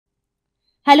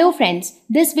Hello friends,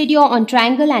 this video on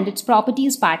triangle and its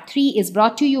properties part 3 is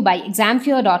brought to you by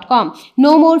examfear.com.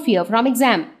 No more fear from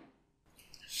exam.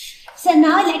 So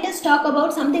now let us talk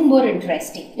about something more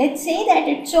interesting. Let's say that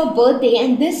it's your birthday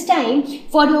and this time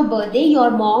for your birthday your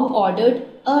mom ordered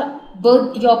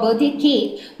your birthday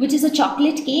cake, which is a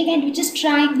chocolate cake and which is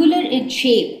triangular in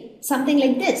shape, something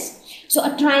like this. So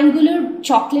a triangular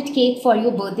chocolate cake for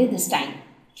your birthday this time.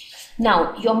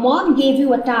 Now, your mom gave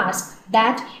you a task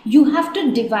that you have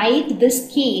to divide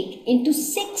this cake into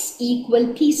 6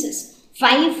 equal pieces.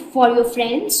 5 for your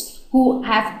friends who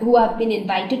have been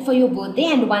invited for your birthday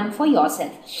and 1 for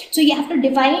yourself. So you have to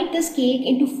divide this cake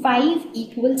into 5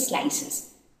 equal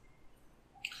slices.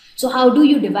 So how do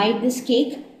you divide this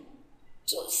cake?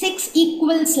 So 6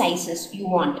 equal slices you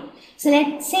want. So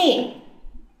let's say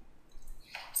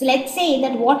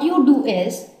that what you do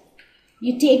is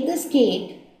you take this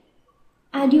cake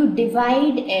and you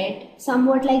divide it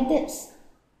somewhat like this.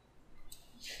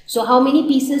 So how many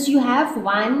pieces you have?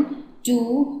 1,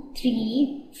 2,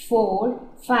 3, 4,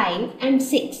 5 and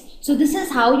 6. So this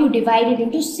is how you divide it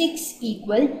into 6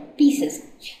 equal pieces.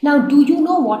 Now do you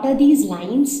know what are these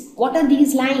lines? What are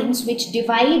these lines which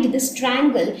divide this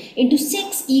triangle into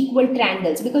 6 equal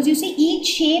triangles? Because you see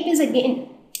each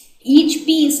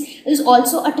piece is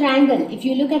also a triangle. If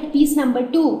you look at piece number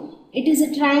 2, it is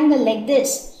a triangle like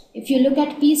this. If you look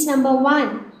at piece number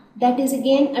 1, that is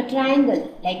again a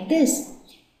triangle like this.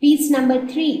 Piece number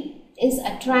 3 is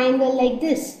a triangle like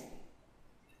this.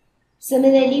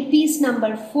 Similarly, piece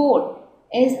number 4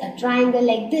 is a triangle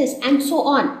like this and so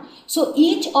on. So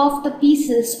each of the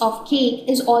pieces of cake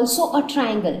is also a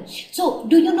triangle. So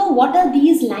do you know what are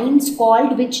these lines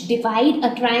called which divide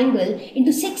a triangle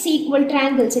into 6 equal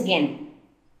triangles again?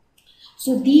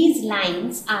 So these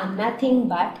lines are nothing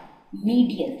but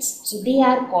medians. So they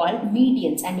are called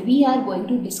medians and we are going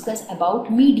to discuss about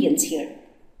medians here.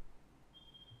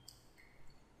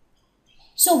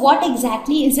 So what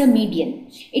exactly is a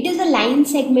median? It is a line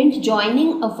segment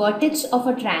joining a vertex of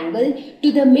a triangle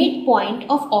to the midpoint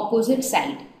of opposite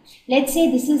side. Let's say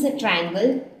this is a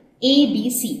triangle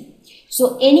ABC.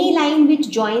 So any line which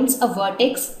joins a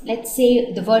vertex, let's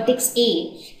say the vertex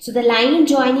A. So the line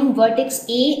joining vertex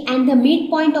A and the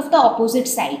midpoint of the opposite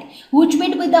side. Which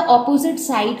would be the opposite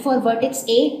side for vertex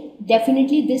A?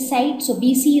 Definitely this side. So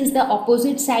BC is the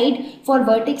opposite side for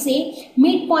vertex A.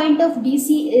 Midpoint of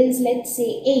BC is, let's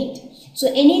say, 8. So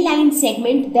any line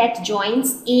segment that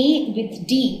joins A with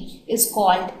D is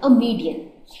called a median.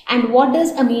 And what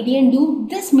does a median do?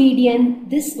 This median,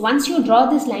 once you draw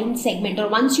this line segment or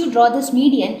once you draw this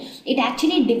median, it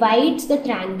actually divides the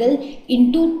triangle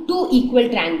into 2 equal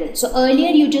triangles. So earlier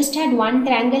you just had one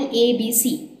triangle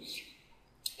ABC.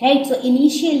 Right? So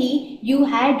initially you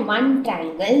had one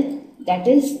triangle, that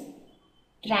is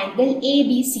triangle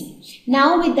ABC.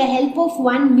 Now with the help of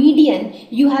one median,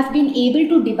 you have been able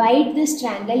to divide this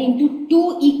triangle into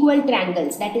 2 equal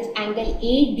triangles, that is angle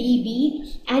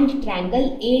ADB and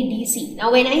triangle ADC.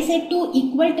 Now when I say 2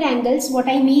 equal triangles, what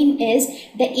I mean is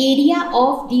the area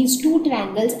of these 2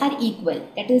 triangles are equal.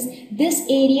 That is, this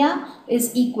area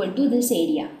is equal to this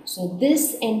area. So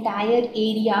this entire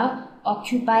area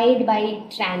occupied by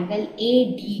triangle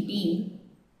ADB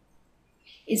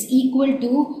is equal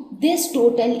to this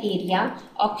total area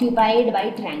occupied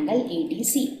by triangle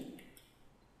ADC.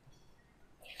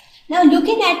 Now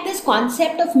looking at this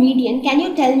concept of median, can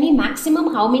you tell me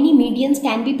maximum how many medians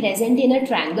can be present in a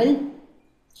triangle?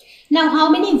 Now how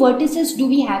many vertices do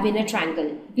we have in a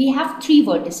triangle? We have 3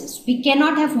 vertices. We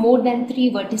cannot have more than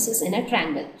 3 vertices in a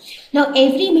triangle. Now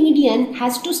every median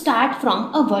has to start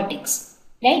from a vertex.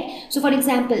 Right? So for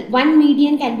example, one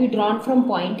median can be drawn from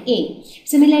point A.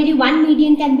 Similarly, one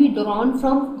median can be drawn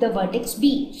from the vertex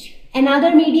B.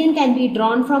 Another median can be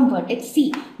drawn from vertex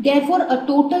C. Therefore, a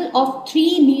total of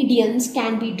 3 medians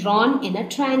can be drawn in a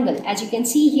triangle, as you can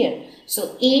see here.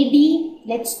 So AD,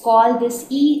 let's call this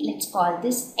E, let's call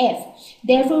this F.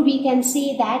 Therefore, we can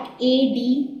say that AD,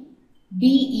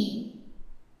 BE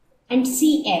and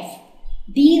CF,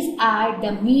 these are the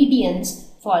medians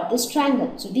for this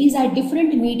triangle. So these are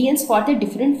different medians for the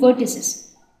different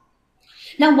vertices.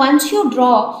 Now once you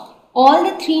draw all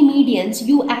the 3 medians,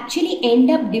 you actually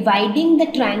end up dividing the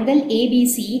triangle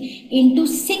ABC into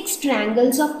 6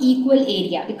 triangles of equal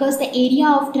area, because the area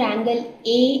of triangle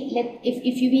A, if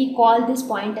we call this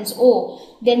point as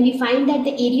O, then we find that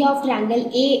the area of triangle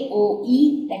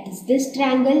AOE, that is this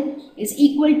triangle, is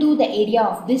equal to the area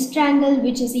of this triangle,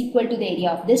 which is equal to the area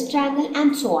of this triangle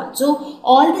and so on. So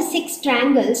all the 6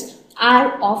 triangles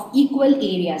are of equal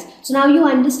areas. So now you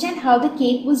understand how the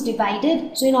cake was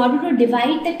divided. So in order to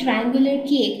divide the triangular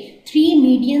cake, 3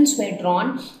 medians were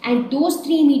drawn, and those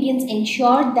 3 medians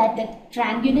ensured that the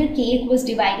triangular cake was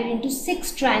divided into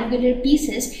 6 triangular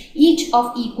pieces, each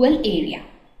of equal area.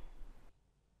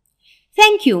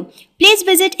 Thank you. Please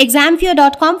visit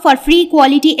examfear.com for free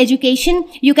quality education.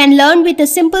 You can learn with a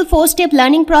simple 4-step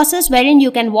learning process wherein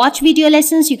you can watch video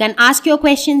lessons, you can ask your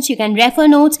questions, you can refer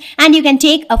notes, and you can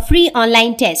take a free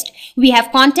online test. We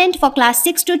have content for class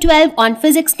 6 to 12 on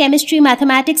physics, chemistry,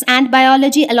 mathematics, and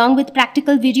biology along with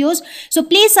practical videos. So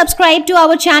please subscribe to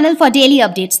our channel for daily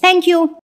updates. Thank you.